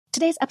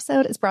Today's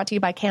episode is brought to you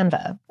by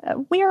Canva.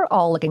 We're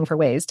all looking for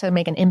ways to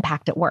make an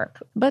impact at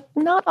work, but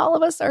not all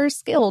of us are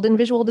skilled in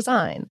visual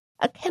design.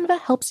 Canva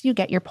helps you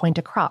get your point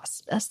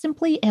across,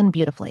 simply and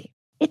beautifully.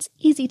 It's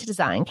easy to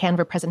design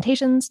Canva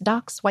presentations,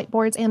 docs,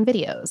 whiteboards, and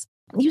videos.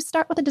 You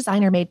start with a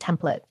designer-made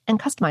template and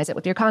customize it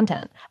with your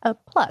content.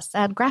 Plus,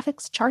 add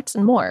graphics, charts,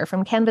 and more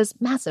from Canva's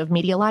massive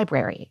media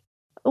library.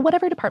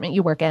 Whatever department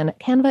you work in,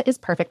 Canva is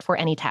perfect for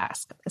any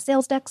task.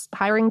 Sales decks,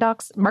 hiring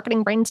docs,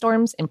 marketing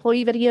brainstorms,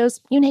 employee videos,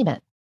 you name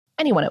it.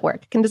 Anyone at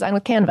work can design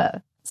with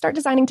Canva. Start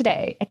designing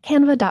today at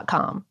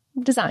canva.com.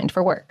 Designed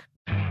for work.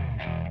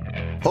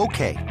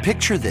 Okay,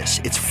 picture this.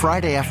 It's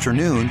Friday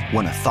afternoon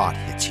when a thought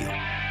hits you.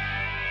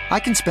 I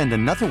can spend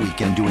another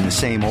weekend doing the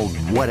same old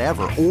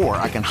whatever, or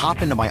I can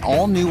hop into my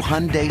all-new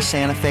Hyundai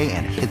Santa Fe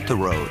and hit the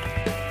road.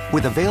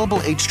 With available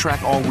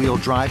H-Track all-wheel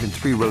drive and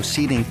 3-row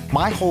seating,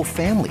 my whole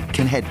family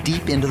can head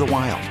deep into the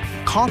wild.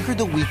 Conquer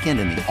the weekend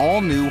in the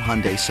all-new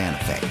Hyundai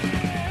Santa Fe.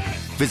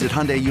 Visit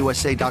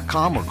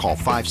HyundaiUSA.com or call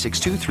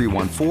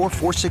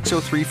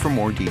 562-314-4603 for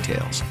more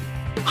details.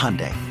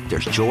 Hyundai,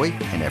 there's joy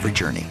in every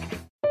journey.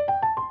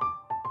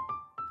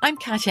 I'm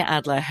Katya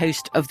Adler,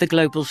 host of The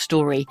Global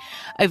Story.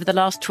 Over the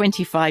last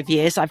 25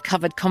 years, I've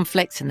covered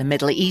conflicts in the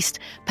Middle East,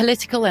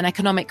 political and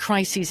economic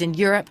crises in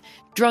Europe,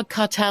 drug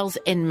cartels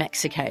in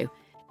Mexico.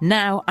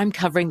 Now I'm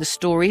covering the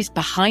stories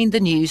behind the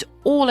news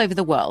all over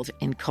the world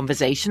in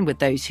conversation with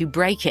those who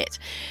break it.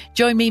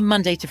 Join me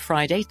Monday to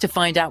Friday to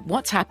find out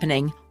what's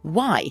happening,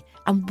 why,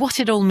 and what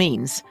it all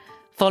means.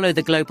 Follow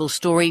The Global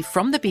Story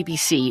from the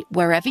BBC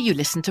wherever you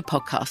listen to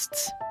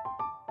podcasts.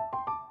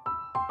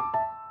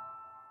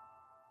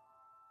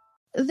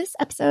 This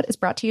episode is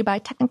brought to you by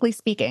Technically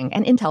Speaking,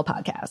 an Intel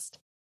podcast.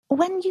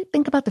 When you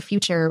think about the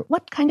future,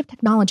 what kind of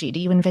technology do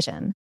you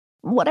envision?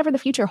 Whatever the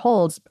future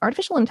holds,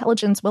 artificial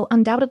intelligence will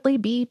undoubtedly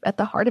be at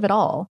the heart of it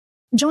all.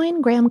 Join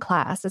Graham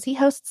Class as he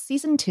hosts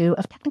Season 2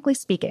 of Technically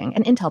Speaking,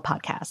 an Intel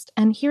podcast,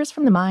 and hears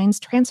from the minds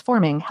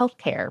transforming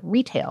healthcare,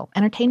 retail,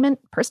 entertainment,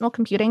 personal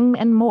computing,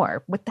 and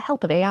more with the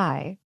help of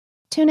AI.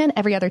 Tune in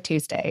every other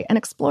Tuesday and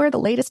explore the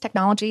latest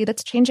technology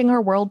that's changing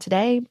our world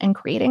today and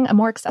creating a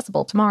more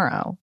accessible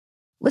tomorrow.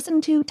 Listen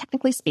to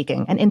Technically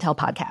Speaking, an Intel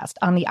podcast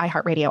on the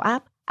iHeartRadio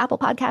app, Apple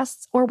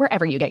Podcasts, or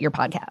wherever you get your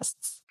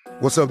podcasts.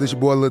 What's up, this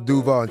your boy Lil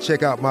Duval, and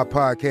check out my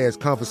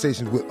podcast,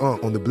 Conversations with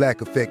Unc, on the Black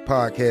Effect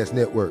Podcast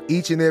Network.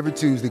 Each and every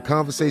Tuesday,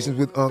 Conversations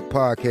with Unc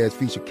podcast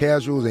feature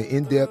casual and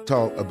in-depth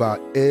talk about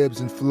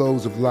ebbs and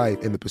flows of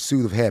life and the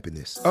pursuit of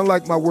happiness.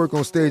 Unlike my work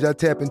on stage, I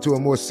tap into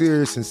a more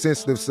serious and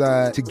sensitive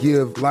side to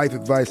give life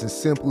advice and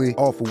simply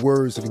offer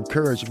words of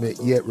encouragement,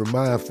 yet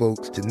remind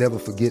folks to never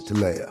forget to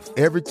laugh.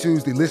 Every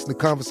Tuesday, listen to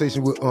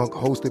Conversation with Unc,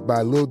 hosted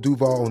by Lil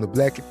Duval on the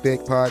Black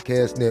Effect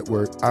Podcast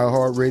Network,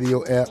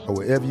 iHeartRadio app, or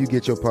wherever you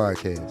get your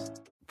podcasts.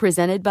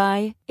 Presented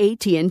by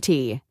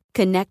AT&T.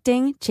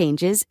 Connecting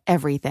changes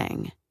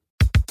everything.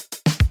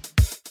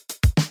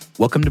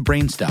 Welcome to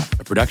Brainstuff,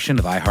 a production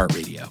of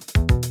iHeartRadio.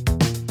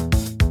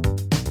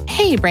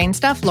 Hey,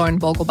 Brainstuff, Lauren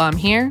Vogelbaum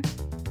here.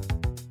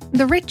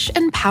 The rich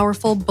and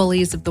powerful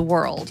bullies of the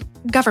world,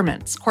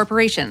 governments,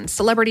 corporations,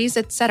 celebrities,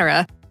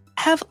 etc.,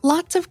 have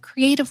lots of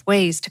creative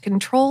ways to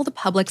control the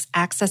public's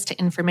access to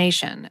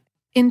information.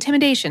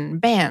 Intimidation,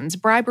 bans,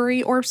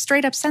 bribery, or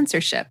straight-up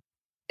censorship.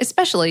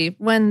 Especially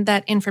when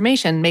that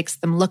information makes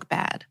them look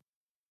bad.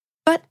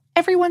 But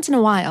every once in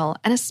a while,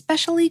 an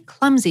especially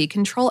clumsy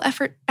control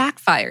effort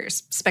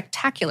backfires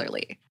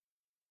spectacularly.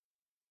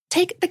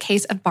 Take the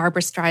case of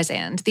Barbra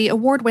Streisand, the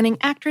award-winning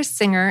actress,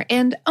 singer,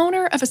 and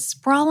owner of a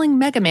sprawling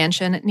mega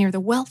mansion near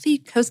the wealthy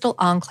coastal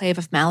enclave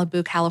of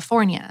Malibu,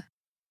 California.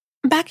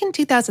 Back in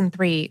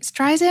 2003,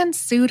 Streisand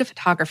sued a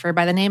photographer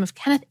by the name of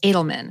Kenneth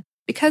Edelman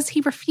because he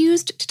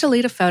refused to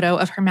delete a photo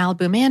of her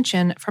Malibu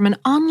mansion from an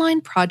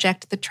online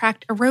project that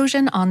tracked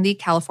erosion on the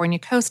California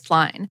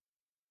coastline.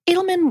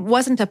 Edelman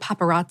wasn't a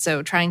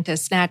paparazzo trying to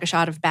snag a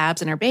shot of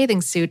Babs in her bathing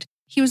suit.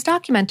 He was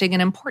documenting an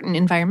important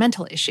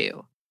environmental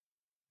issue.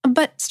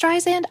 But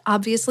Streisand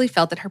obviously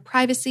felt that her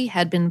privacy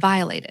had been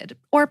violated,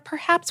 or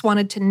perhaps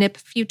wanted to nip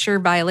future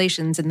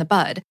violations in the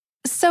bud,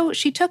 so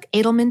she took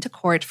Edelman to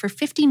court for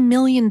 $50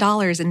 million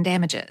in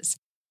damages.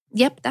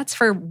 Yep, that's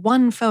for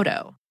one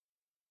photo.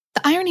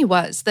 The irony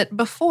was that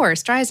before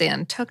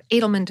Streisand took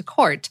Edelman to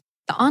court,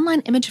 the online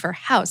image of her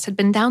house had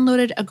been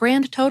downloaded a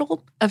grand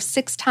total of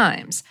 6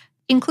 times,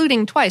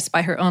 including twice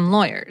by her own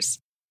lawyers.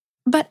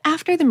 But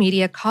after the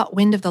media caught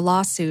wind of the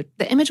lawsuit,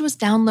 the image was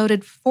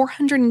downloaded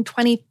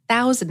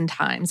 420,000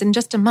 times in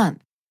just a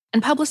month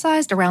and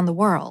publicized around the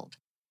world.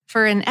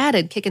 For an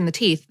added kick in the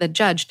teeth, the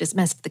judge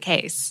dismissed the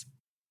case.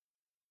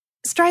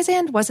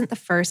 Streisand wasn't the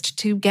first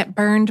to get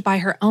burned by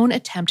her own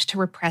attempt to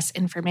repress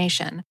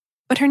information,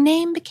 but her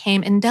name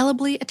became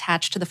indelibly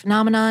attached to the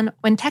phenomenon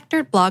when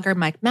tech-dirt blogger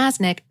Mike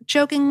Masnick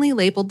jokingly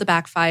labeled the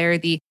backfire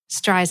the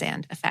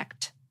Streisand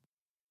effect.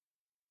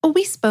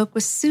 We spoke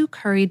with Sue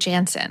Curry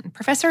Jansen,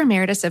 Professor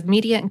Emeritus of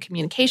Media and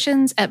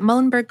Communications at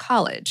Muhlenberg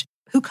College,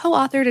 who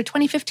co-authored a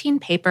 2015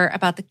 paper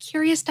about the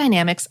curious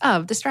dynamics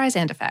of the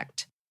Streisand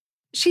effect.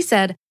 She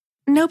said,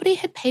 nobody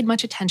had paid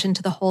much attention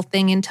to the whole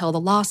thing until the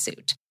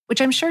lawsuit, which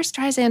I'm sure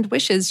Streisand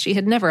wishes she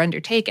had never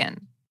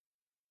undertaken.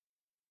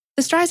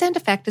 The Streisand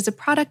effect is a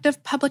product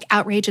of public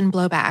outrage and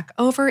blowback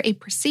over a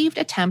perceived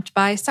attempt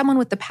by someone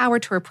with the power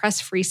to repress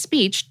free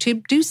speech to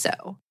do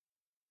so.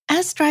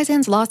 As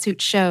Streisand's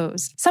lawsuit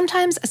shows,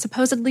 sometimes a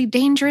supposedly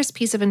dangerous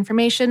piece of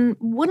information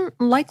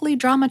wouldn't likely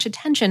draw much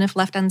attention if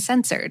left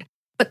uncensored,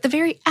 but the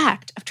very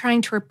act of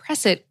trying to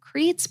repress it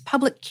creates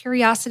public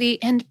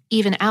curiosity and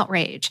even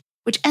outrage,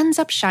 which ends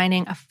up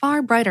shining a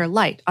far brighter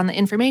light on the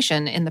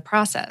information in the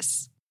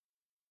process.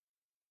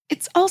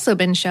 It's also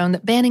been shown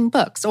that banning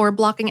books or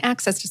blocking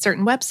access to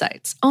certain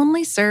websites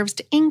only serves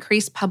to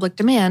increase public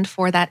demand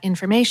for that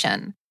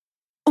information.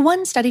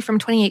 One study from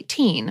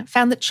 2018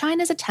 found that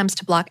China's attempts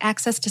to block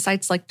access to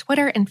sites like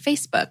Twitter and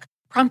Facebook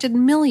prompted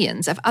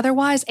millions of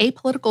otherwise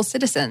apolitical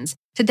citizens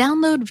to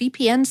download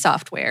VPN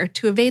software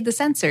to evade the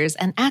censors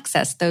and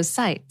access those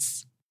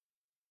sites.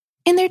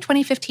 In their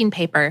 2015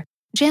 paper,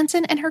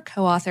 Jansen and her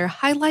co-author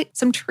highlight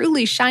some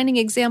truly shining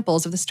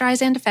examples of the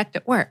Streisand effect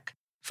at work,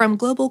 from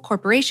global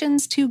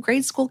corporations to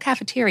grade school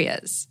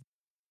cafeterias.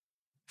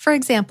 For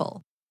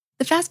example,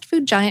 the fast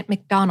food giant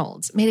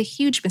McDonald's made a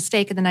huge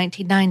mistake in the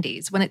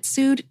 1990s when it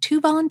sued 2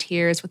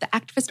 volunteers with the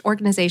activist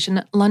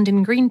organization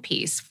London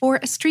Greenpeace for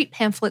a street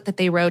pamphlet that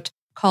they wrote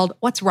called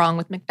What's Wrong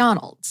with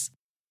McDonald's?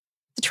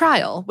 The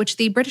trial, which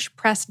the British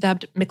press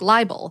dubbed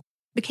McLibel,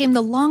 became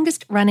the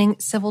longest-running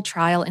civil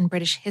trial in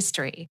British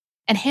history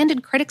and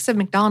handed critics of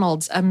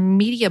McDonald's a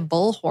media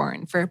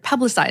bullhorn for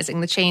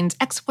publicizing the chain's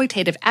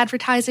exploitative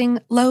advertising,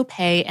 low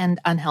pay, and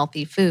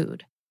unhealthy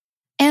food.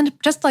 And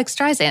just like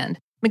Streisand,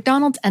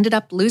 McDonald's ended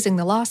up losing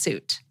the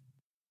lawsuit.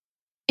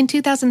 In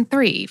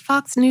 2003,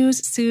 Fox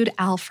News sued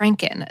Al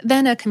Franken,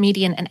 then a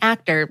comedian and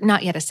actor,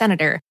 not yet a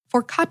senator,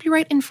 for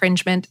copyright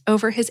infringement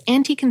over his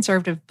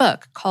anti-conservative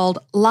book called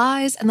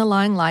Lies and the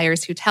Lying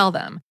Liars Who Tell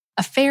Them,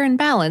 a fair and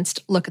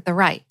balanced look at the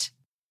right.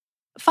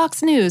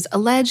 Fox News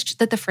alleged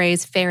that the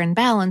phrase fair and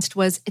balanced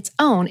was its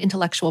own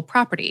intellectual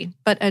property,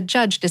 but a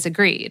judge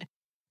disagreed.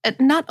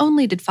 Not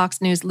only did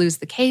Fox News lose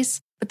the case,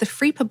 but the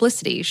free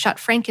publicity shot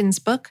Franken's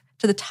book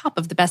to the top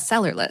of the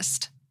bestseller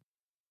list.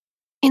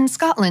 In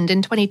Scotland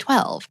in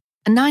 2012,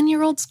 a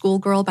 9-year-old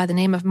schoolgirl by the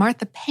name of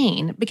Martha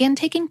Payne began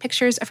taking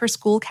pictures of her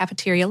school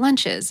cafeteria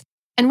lunches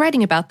and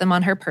writing about them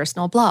on her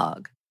personal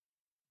blog.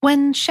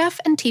 When chef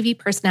and TV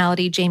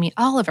personality Jamie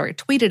Oliver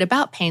tweeted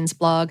about Payne's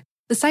blog,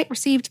 the site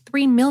received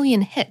 3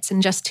 million hits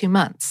in just 2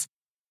 months.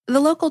 The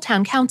local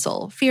town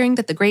council, fearing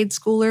that the grade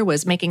schooler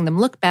was making them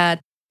look bad,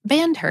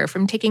 banned her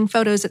from taking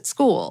photos at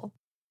school.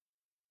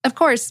 Of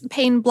course,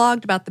 Payne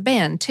blogged about the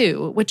ban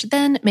too, which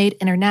then made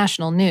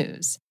international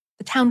news.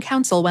 The town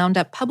council wound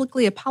up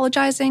publicly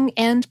apologizing,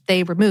 and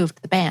they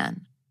removed the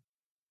ban.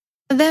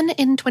 Then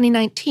in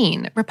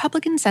 2019,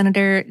 Republican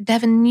Senator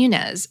Devin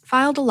Nunes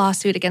filed a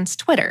lawsuit against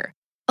Twitter,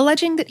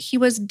 alleging that he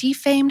was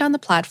defamed on the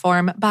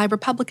platform by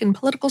Republican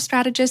political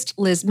strategist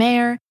Liz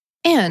Mayer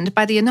and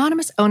by the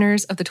anonymous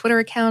owners of the Twitter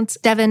accounts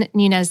Devin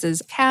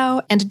Nunes's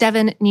cow and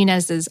Devin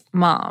Nunes's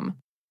mom.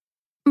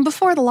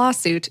 Before the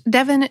lawsuit,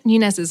 Devin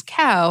Nunes's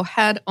cow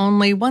had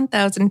only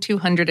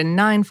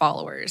 1,209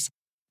 followers.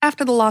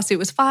 After the lawsuit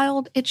was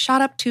filed, it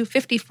shot up to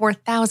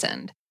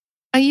 54,000.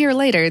 A year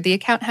later, the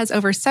account has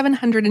over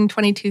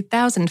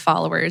 722,000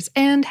 followers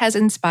and has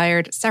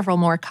inspired several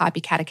more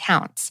copycat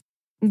accounts.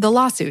 The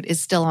lawsuit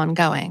is still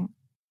ongoing.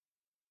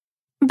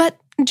 But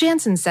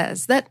Jansen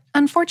says that,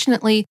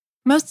 unfortunately,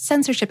 most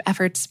censorship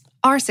efforts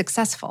are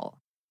successful.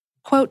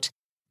 Quote,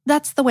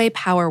 "That's the way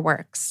power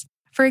works.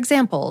 For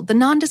example, the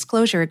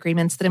non-disclosure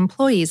agreements that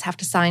employees have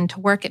to sign to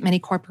work at many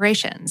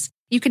corporations.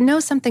 You can know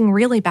something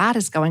really bad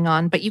is going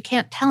on, but you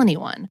can't tell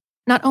anyone.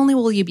 Not only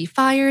will you be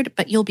fired,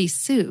 but you'll be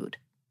sued."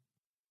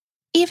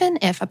 Even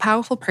if a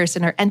powerful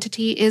person or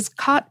entity is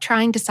caught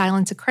trying to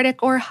silence a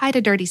critic or hide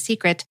a dirty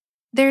secret,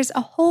 there's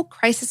a whole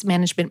crisis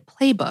management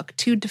playbook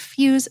to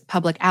diffuse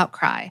public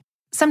outcry,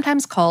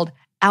 sometimes called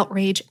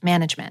outrage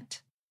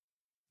management.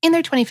 In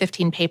their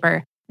 2015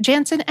 paper,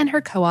 Jansen and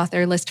her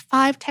co-author list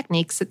 5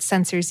 techniques that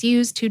censors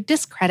use to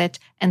discredit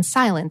and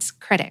silence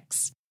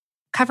critics: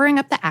 covering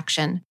up the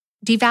action,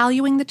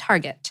 devaluing the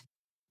target,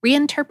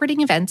 reinterpreting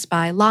events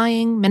by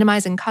lying,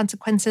 minimizing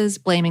consequences,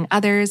 blaming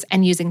others,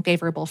 and using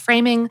favorable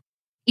framing,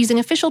 using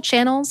official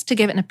channels to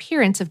give an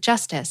appearance of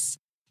justice,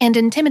 and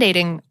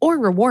intimidating or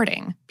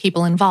rewarding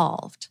people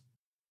involved.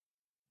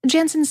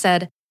 Jansen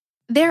said,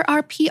 "There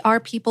are PR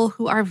people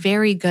who are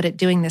very good at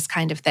doing this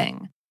kind of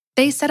thing.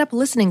 They set up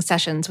listening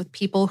sessions with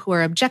people who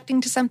are objecting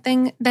to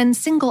something, then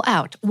single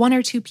out 1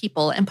 or 2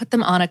 people and put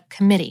them on a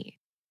committee.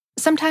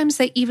 Sometimes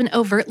they even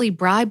overtly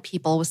bribe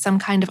people with some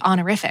kind of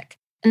honorific,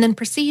 and then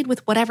proceed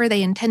with whatever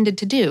they intended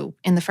to do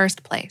in the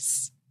first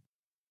place."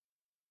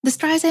 The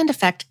Streisand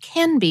effect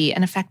can be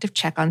an effective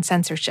check on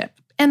censorship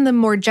and the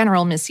more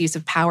general misuse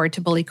of power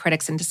to bully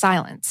critics into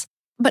silence,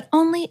 but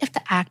only if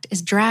the act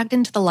is dragged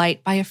into the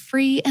light by a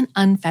free and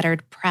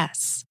unfettered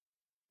press.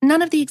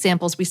 None of the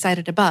examples we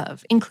cited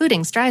above,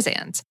 including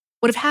Streisand's,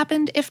 would have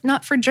happened if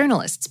not for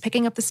journalists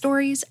picking up the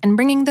stories and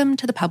bringing them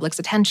to the public's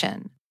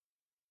attention.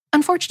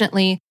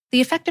 Unfortunately,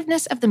 the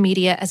effectiveness of the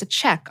media as a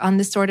check on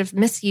this sort of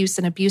misuse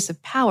and abuse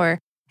of power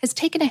has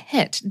taken a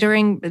hit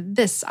during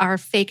this, our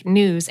fake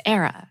news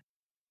era.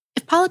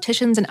 If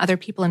politicians and other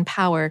people in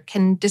power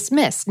can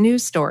dismiss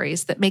news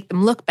stories that make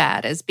them look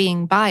bad as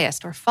being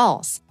biased or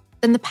false,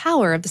 then the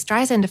power of the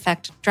Streisand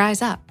effect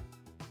dries up.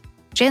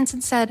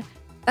 Jansen said,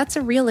 "That's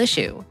a real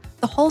issue.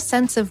 The whole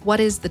sense of what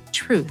is the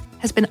truth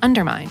has been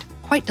undermined,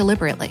 quite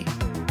deliberately."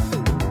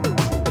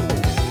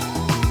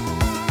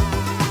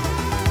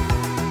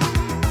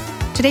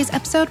 Today's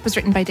episode was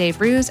written by Dave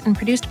Roos and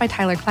produced by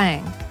Tyler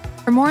Klang.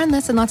 For more on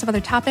this and lots of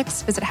other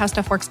topics, visit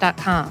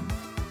howstuffworks.com.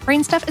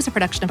 Brainstuff is a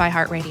production of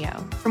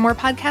iHeartRadio. For more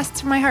podcasts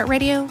from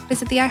iHeartRadio,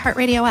 visit the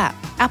iHeartRadio app,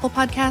 Apple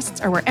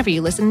Podcasts, or wherever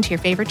you listen to your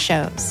favorite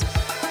shows.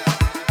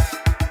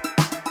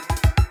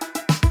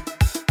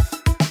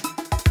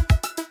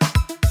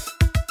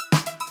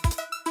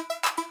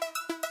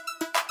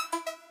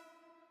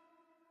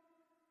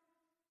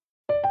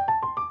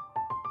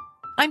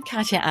 I'm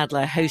Katya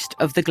Adler, host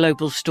of The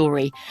Global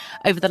Story.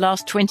 Over the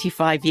last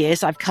 25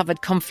 years, I've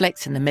covered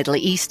conflicts in the Middle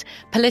East,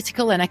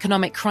 political and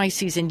economic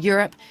crises in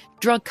Europe,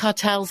 drug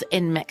cartels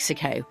in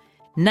Mexico.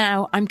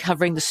 Now I'm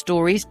covering the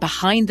stories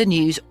behind the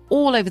news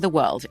all over the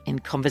world in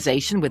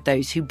conversation with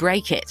those who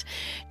break it.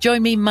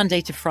 Join me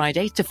Monday to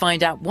Friday to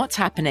find out what's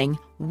happening,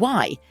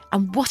 why,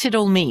 and what it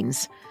all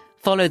means.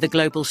 Follow The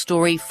Global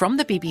Story from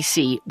the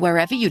BBC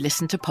wherever you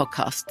listen to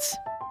podcasts.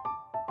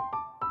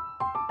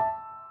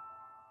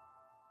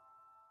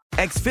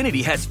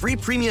 Xfinity has free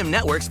premium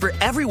networks for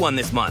everyone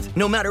this month,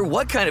 no matter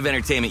what kind of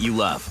entertainment you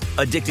love.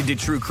 Addicted to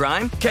true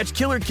crime? Catch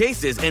killer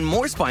cases and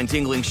more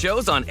spine-tingling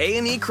shows on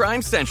A&E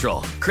Crime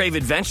Central. Crave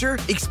adventure?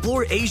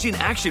 Explore Asian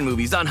action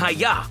movies on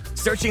Hi-YAH.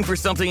 Searching for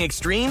something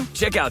extreme?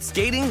 Check out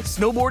skating,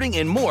 snowboarding,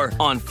 and more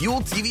on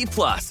Fuel TV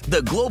Plus,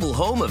 the global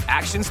home of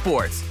action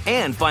sports.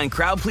 And find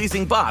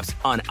crowd-pleasing bops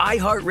on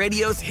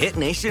iHeartRadio's Hit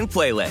Nation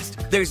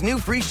playlist. There's new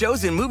free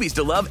shows and movies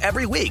to love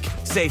every week.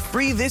 Say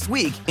free this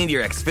week in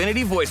your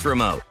Xfinity voice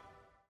remote.